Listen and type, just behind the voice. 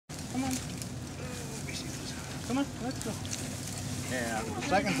Come on, let's go. Yeah, the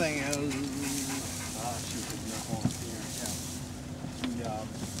second thing is...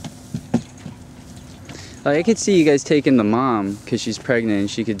 I could see you guys taking the mom because she's pregnant and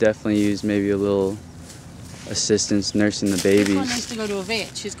she could definitely use maybe a little assistance nursing the babies. This one needs to go to a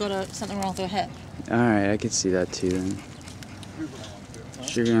vet. She's got something wrong with her hip. Alright, I could see that too then.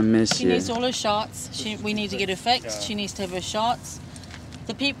 She's gonna miss She you. needs all her shots. We need to get her fixed. She needs to have her shots.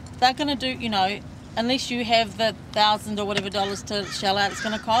 The people, they're gonna do, you know, unless you have the $1,000 or whatever dollars to shell out it's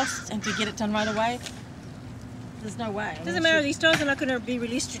gonna cost and to get it done right away, there's no way. Doesn't matter, these dogs are not gonna be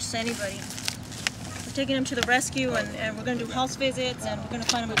released to anybody. We're taking them to the rescue and we're gonna do house visits and we're gonna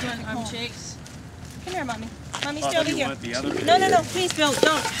find them a different home. Checks. Come here, Mommy. Mommy, stay over here. No, no, please, Bill,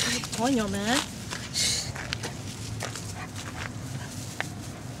 don't. Coño, man.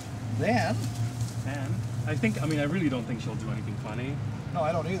 Then... And I think, I really don't think she'll do anything funny. No,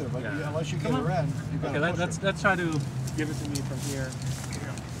 I don't either, but unless you get her in, you've got to push her. let's try to give it to me from here.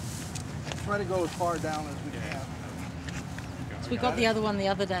 Try to go as far down as we can. So we got the other one the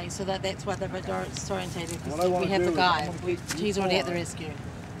other day, so that's why they're disorientated. What I want We to have do the is guy. I'm gonna keep He's already at the rescue.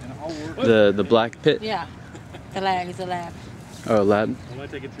 And I'll work The black pit? Yeah, the lab. He's a lab. Oh, lab? I'm going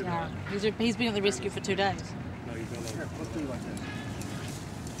to take it to Yeah, he's been at the rescue for 2 days. No, he's going Here, let's do it like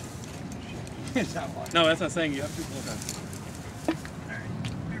this. No, that's not saying you have to. Okay.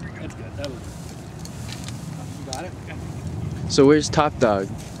 That's good. That was You got it? okay. So where's Top Dog?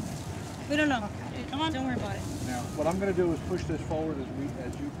 We don't know. Come on. Don't worry about it. Now, what I'm going to do is push this forward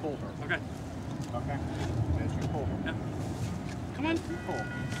as you pull her. Okay. Okay? As you pull her. Yeah. Come on. You pull.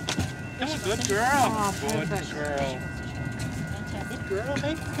 Come on, good girl. Oh, Good perfect. girl. Good girl.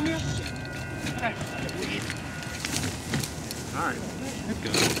 Hey, come here. Okay. All right. Good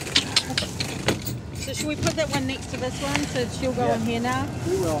girl. So should we put that one next to this one so she'll go in here now?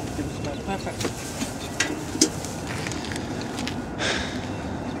 We will. Give us a minute. Perfect.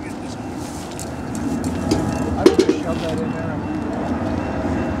 I would just shove that in there.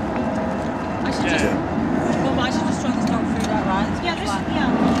 I should just, well, I should just throw this dog food out, right? Yeah,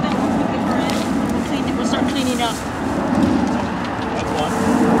 then we'll get her in. We'll start cleaning up. That's one.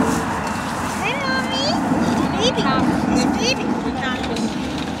 Hey, Mommy. Baby. Baby.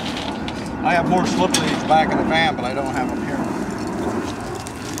 I have more slip leads back in the van, but I don't have them here.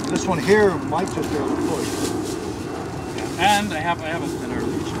 This one here might just be able to push. And I have a thinner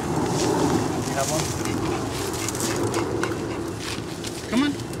leash. You have one? Come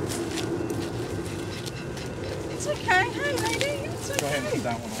on. It's okay. Hi, lady. It's okay. Go ahead and put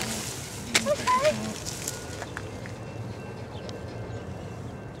that one on. Okay.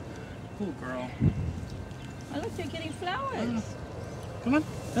 Cool girl. Oh, look, they're getting flowers. Come on.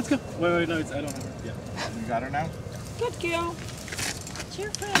 Let's go. Wait, no, I don't have her. Yeah. You got her now? Good girl. It's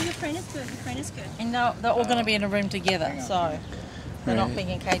your friend. Your friend is good. Your friend is good. And they're all going to be in a room together, so they're not Right. being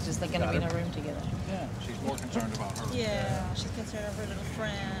in cages, they're going to be in a room together. Yeah. She's more concerned about her. Yeah, she's concerned of her little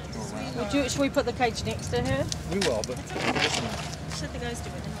friend. Should we put the cage next to her? We will, but Just let the guys do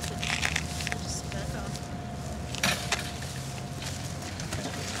it. And we'll just back off.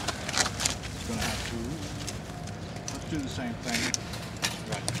 she's going to have to... Let's do the same thing.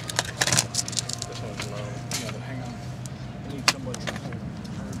 Right. This one's low. Yeah, but hang on. I need somebody to hold her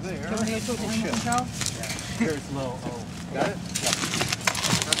there. Do you want to go talk to animal control? Here it's low. Oh. Got it? Yep.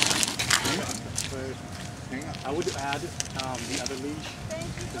 Hang on. I would add the other leash.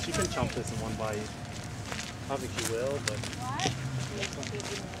 So she can chomp this in one bite. I don't think she will, but...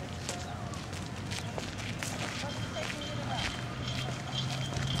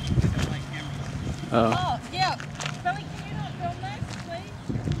 Oh, yeah. Billy, can you not film this, please?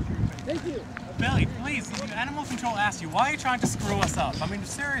 Thank you. Billy, please, animal control asked you, why are you trying to screw us up? I mean,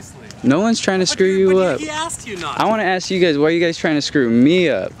 seriously. No one's trying to screw you up. He asked you not. I want to ask you guys, why are you guys trying to screw me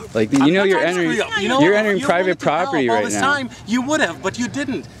up? Like, you know, you're entering, you're entering private property right now. All this time, you would have, but you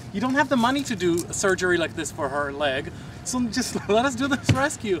didn't. You don't have the money to do surgery like this for her leg. So just let us do this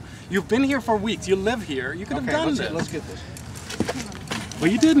rescue. You've been here for weeks. You live here. You could have done this. Let's get this. Well,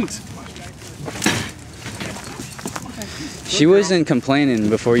 you didn't. She wasn't complaining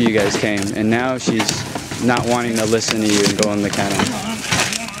before you guys came, and now she's not wanting to listen to you and go on the kennel.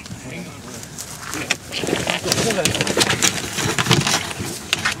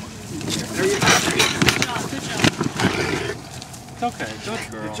 It's okay.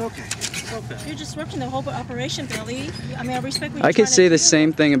 Good girl. It's okay. It's okay. You're disrupting the whole operation, Billy. I mean, I respect what you're I could trying say to the do.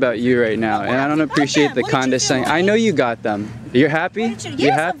 same thing about you right now, and I don't appreciate the What did you do, condescending. I honey? know you got them. You're happy? What did you- You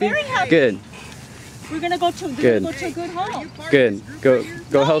Yes, I'm happy? very happy. Good. We're gonna go to Good. a good home. Good. Go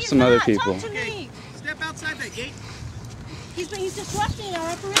No, help he's some other not. people. Talk to me. Step outside that gate. He's disrupting our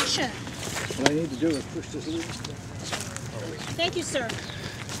operation. What I need to do is push this a little. Thank you, sir.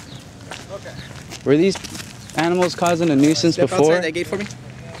 Okay. Were these animals causing a nuisance Step before? outside that gate for me.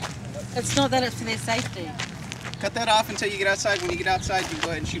 It's not that, it's for their safety. Cut that off until you get outside. When you get outside, you can go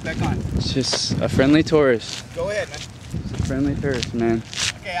ahead and shoot back on. It's just a friendly tourist. Go ahead, man. It's a friendly tourist, man.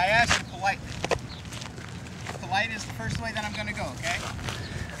 Okay, I asked you politely. Polite is the first way that I'm gonna go, okay?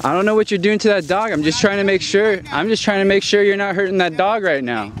 I don't know what you're doing to that dog. I'm just trying to make sure. I'm just trying to make sure you're not hurting that dog right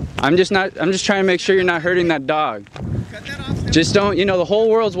now. I'm just trying to make sure you're not hurting that dog. Cut that off. Just don't, you know, the whole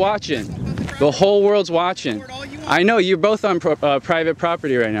world's watching. The whole world's watching. I know, you're both on private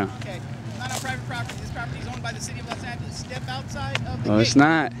property right now. Okay, not on private property. This property is owned by the city of Los Angeles. Step outside of the gate. No, it's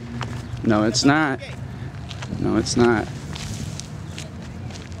not. No, it's not. No, it's not.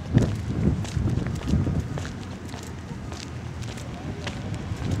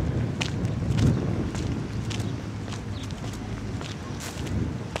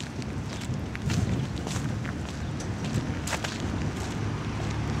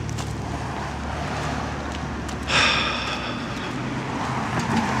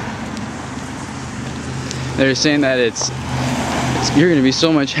 They're saying that you're gonna be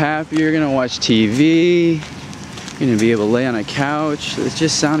so much happier, you're gonna watch TV, you're gonna be able to lay on a couch. It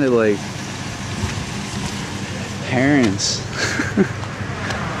just sounded like parents.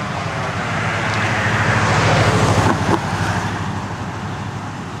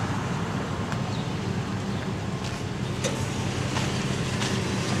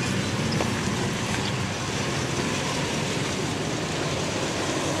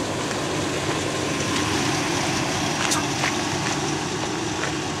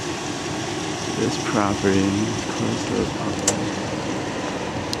 This property, close to the property.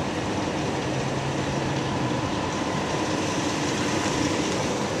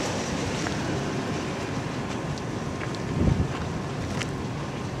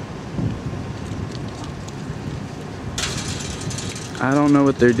 I don't know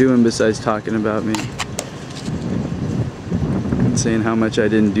what they're doing besides talking about me. And saying how much I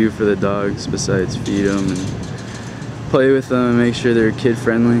didn't do for the dogs besides feed them and play with them and make sure they're kid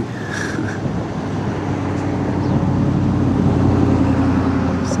friendly.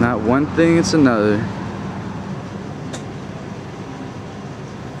 It's not one thing, it's another.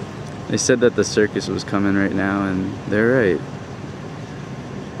 They said that the circus was coming right now, and they're right.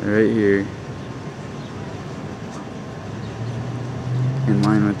 They're right here. In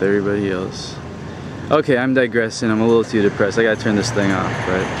line with everybody else. Okay, I'm digressing. I'm a little too depressed. I gotta turn this thing off,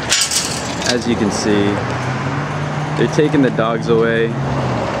 but as you can see, they're taking the dogs away.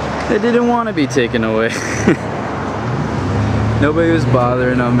 They didn't want to be taken away. Nobody was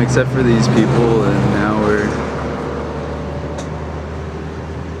bothering them except for these people, and now we're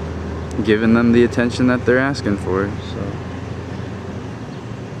giving them the attention that they're asking for. So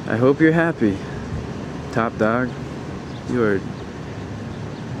I hope you're happy, Top Dog. You are.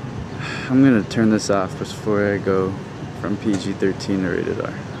 I'm gonna turn this off before I go from PG-13 to rated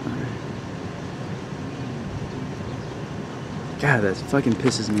R. God, that fucking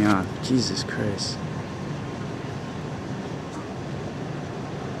pisses me off. Jesus Christ.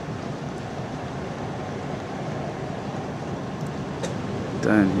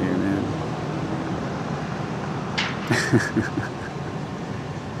 Done here, man.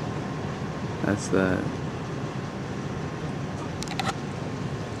 That's that.